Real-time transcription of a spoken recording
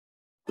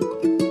Hello,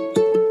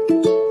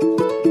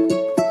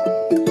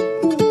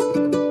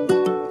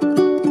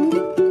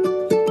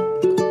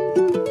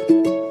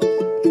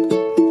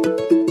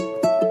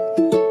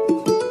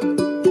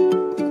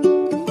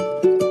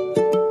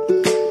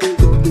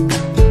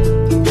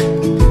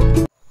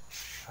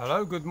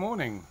 good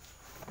morning.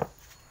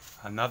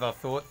 Another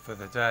thought for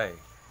the day.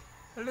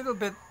 A little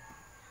bit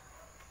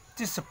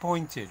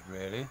disappointed,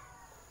 really.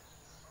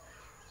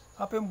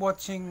 I've been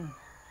watching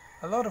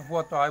a lot of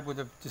what I would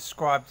have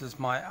described as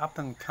my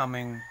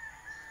up-and-coming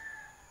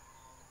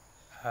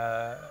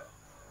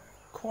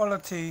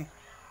quality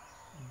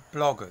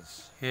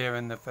bloggers here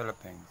in the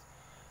Philippines.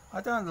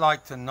 I don't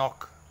like to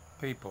knock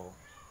people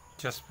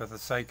just for the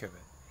sake of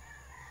it.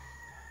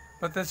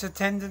 But there's a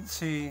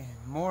tendency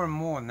more and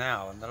more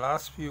now in the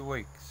last few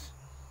weeks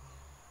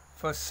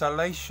for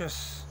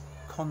salacious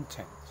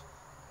content.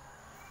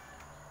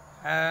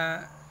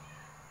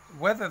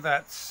 Whether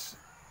that's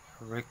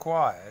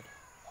required,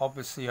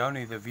 obviously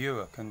only the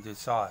viewer can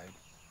decide.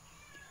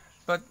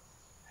 But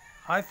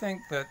I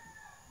think that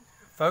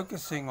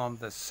focusing on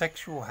the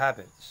sexual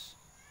habits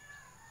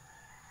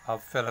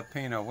of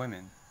Filipino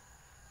women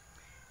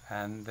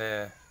and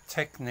their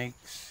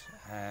techniques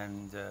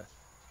and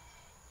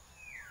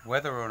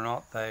whether or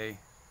not they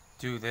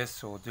do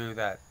this or do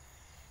that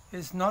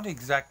is not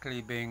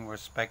exactly being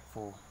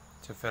respectful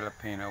to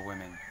Filipino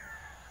women.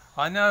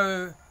 I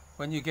know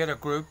when you get a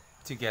group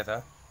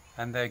together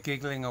and they're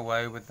giggling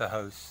away with the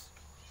host,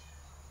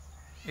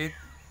 it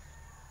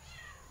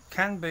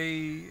can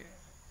be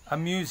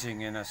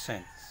amusing in a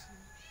sense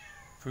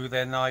through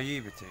their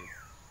naivety.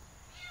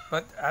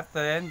 But at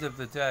the end of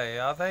the day,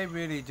 are they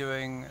really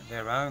doing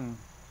their own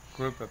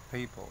group of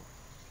people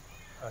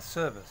a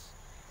service?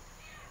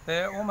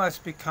 They're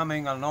almost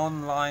becoming an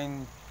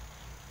online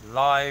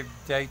live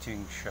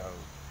dating show.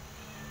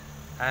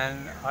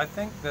 And I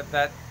think that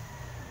that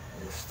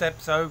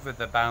steps over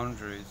the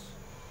boundaries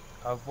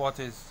of what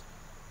is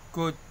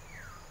good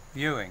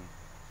viewing.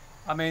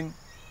 I mean,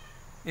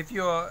 if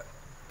you're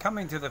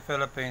coming to the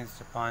Philippines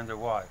to find a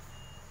wife,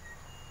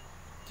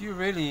 do you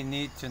really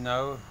need to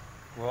know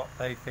what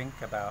they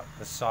think about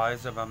the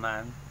size of a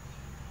man?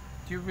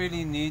 Do you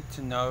really need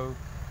to know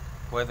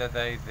whether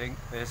they think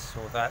this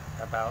or that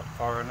about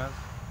foreigners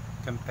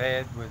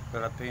compared with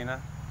Filipina?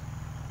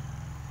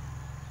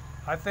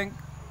 I think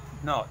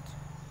not.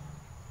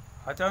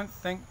 I don't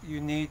think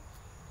you need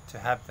to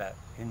have that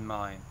in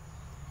mind.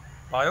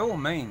 By all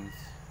means,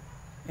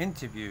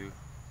 interview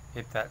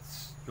if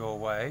that's your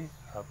way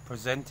of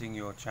presenting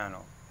your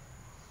channel.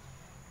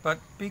 But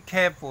be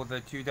careful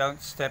that you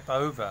don't step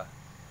over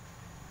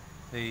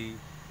the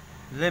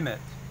limit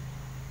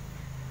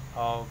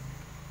of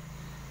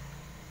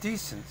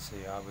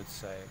decency, I would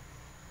say.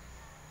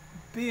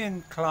 Be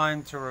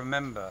inclined to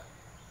remember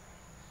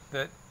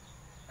that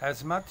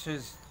as much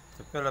as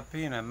the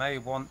Filipina may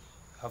want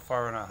a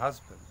foreigner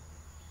husband,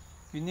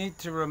 you need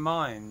to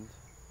remind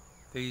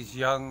these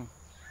young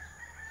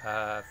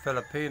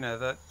Filipina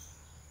that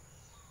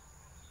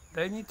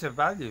they need to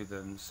value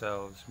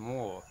themselves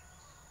more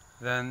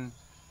than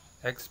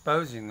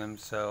exposing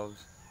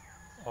themselves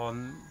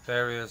on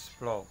various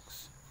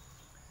blogs.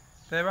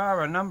 There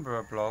are a number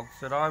of blogs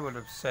that I would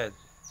have said,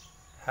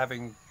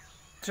 having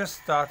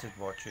just started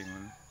watching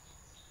them,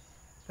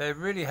 they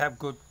really have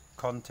good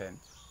content,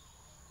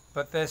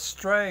 but they're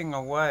straying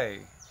away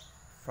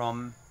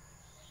from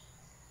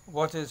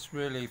what is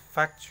really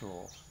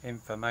factual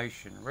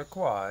information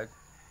required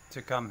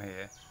to come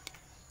here,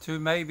 to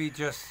maybe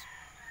just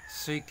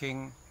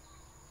seeking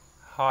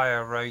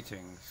higher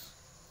ratings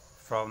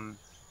from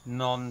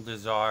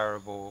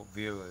non-desirable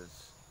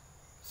viewers.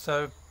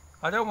 So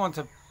I don't want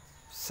to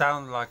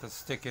sound like a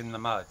stick in the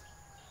mud,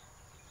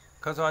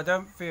 because I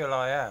don't feel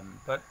I am,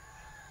 but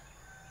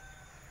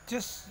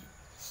just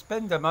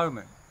spend a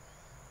moment.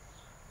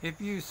 If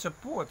you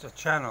support a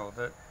channel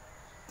that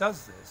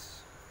does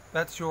this,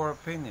 that's your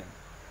opinion.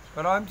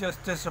 But I'm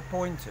just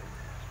disappointed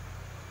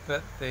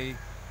that the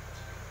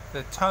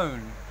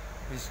tone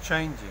is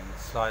changing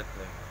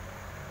slightly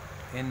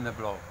in the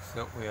blogs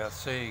that we are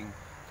seeing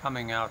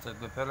coming out of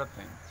the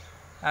Philippines.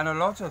 And a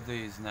lot of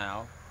these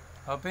now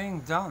are being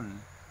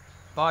done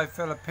by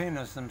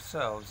Filipinos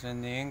themselves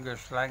in the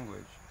English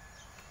language.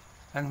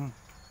 And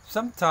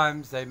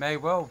sometimes they may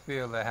well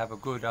feel they have a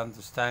good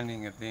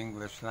understanding of the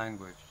English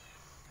language,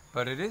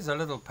 but it is a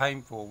little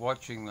painful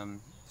watching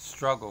them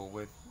struggle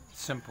with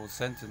simple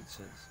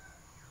sentences.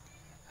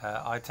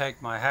 I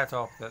take my hat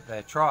off that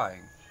they're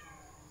trying,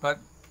 but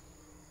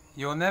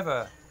you'll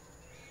never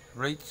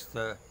reach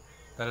the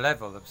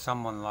level of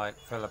someone like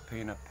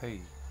Filipina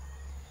P.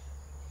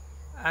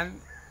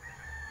 And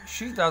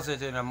she does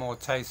it in a more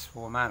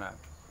tasteful manner.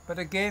 But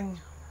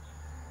again,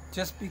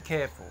 just be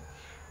careful.